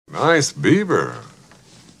Nice beaver.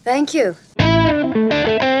 Thank you.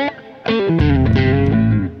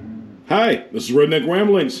 Hi, this is Redneck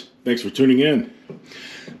Ramblings. Thanks for tuning in.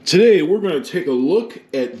 Today we're going to take a look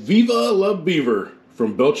at Viva La Beaver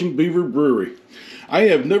from Belching Beaver Brewery. I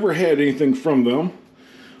have never had anything from them,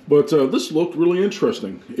 but this looked really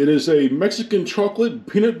interesting. It is a Mexican chocolate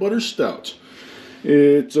peanut butter stout.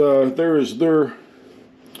 There is their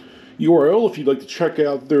URL if you'd like to check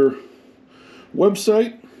out their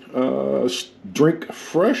website. Drink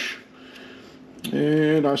fresh,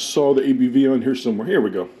 and I saw the ABV on here somewhere. Here we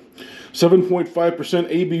go. 7.5%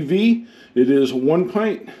 ABV. It is 1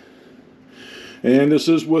 pint, and this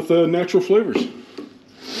is with natural flavors.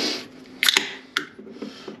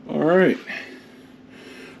 All right,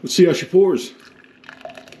 let's see how she pours.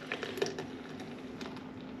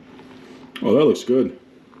 Oh, that looks good.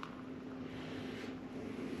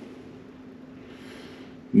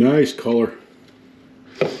 Nice color.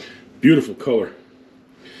 Beautiful color.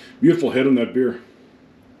 Beautiful head on that beer.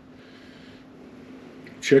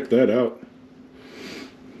 Check that out.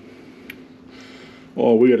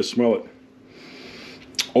 Oh, we got to smell it.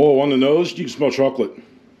 Oh, on the nose, you can smell chocolate.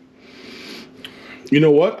 You know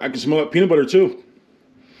what? I can smell that peanut butter too.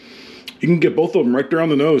 You can get both of them right there on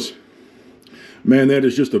the nose. Man, that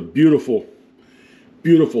is just a beautiful,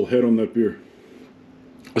 beautiful head on that beer.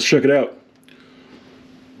 Let's check it out.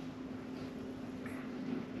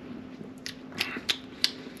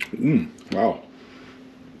 Wow.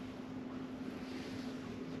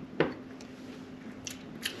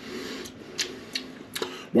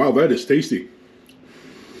 Wow, that is tasty.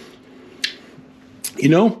 You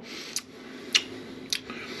know,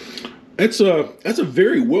 that's a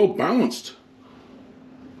very well balanced.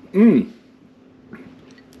 The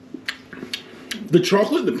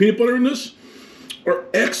chocolate and the peanut butter in this are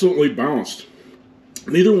excellently balanced.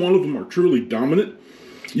 Neither one of them are truly dominant.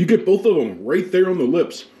 You get both of them right there on the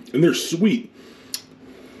lips, and they're sweet.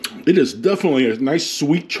 It is definitely a nice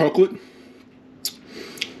sweet chocolate.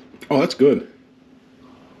 Oh, that's good.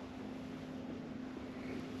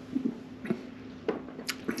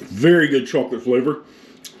 Very good chocolate flavor.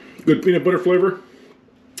 Good peanut butter flavor.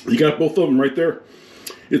 You got both of them right there.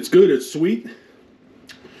 It's good. It's sweet.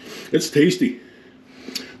 It's tasty.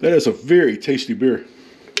 That is a very tasty beer.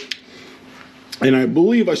 And I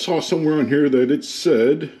believe I saw somewhere on here that it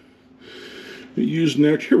said it used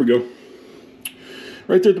natural. Here we go.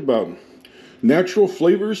 Right there at the bottom. Natural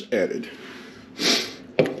flavors added.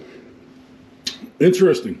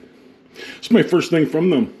 Interesting. It's my first thing from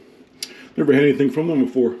them. Never had anything from them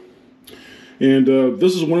before. And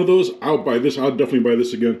this is one of those. I'll buy this. I'll definitely buy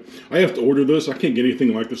this again. I have to order this. I can't get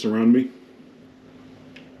anything like this around me.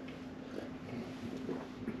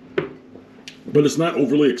 But it's not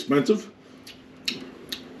overly expensive.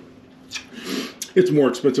 It's more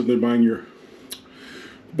expensive than buying your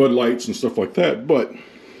Bud Lights and stuff like that. But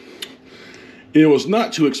it was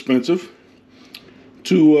not too expensive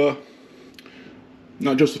to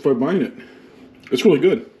not justify buying it. It's really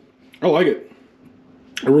good. I like it.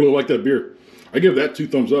 I really like that beer. I give that 2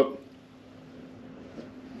 thumbs up.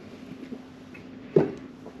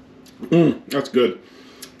 That's good.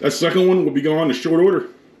 That second one will be gone in short order.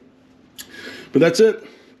 But that's it.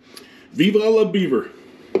 Viva La Beaver.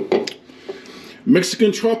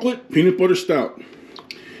 Mexican chocolate peanut butter stout.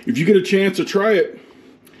 If you get a chance to try it,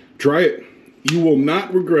 try it. You will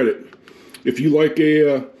not regret it. If you like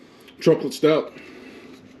a chocolate stout,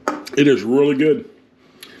 it is really good.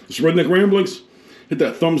 It's Redneck Ramblings. Hit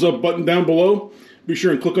that thumbs up button down below. Be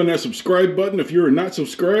sure and click on that subscribe button. If you're not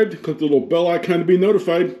subscribed, click the little bell icon to be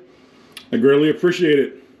notified. I greatly appreciate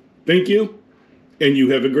it. Thank you, and you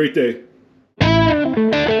have a great day.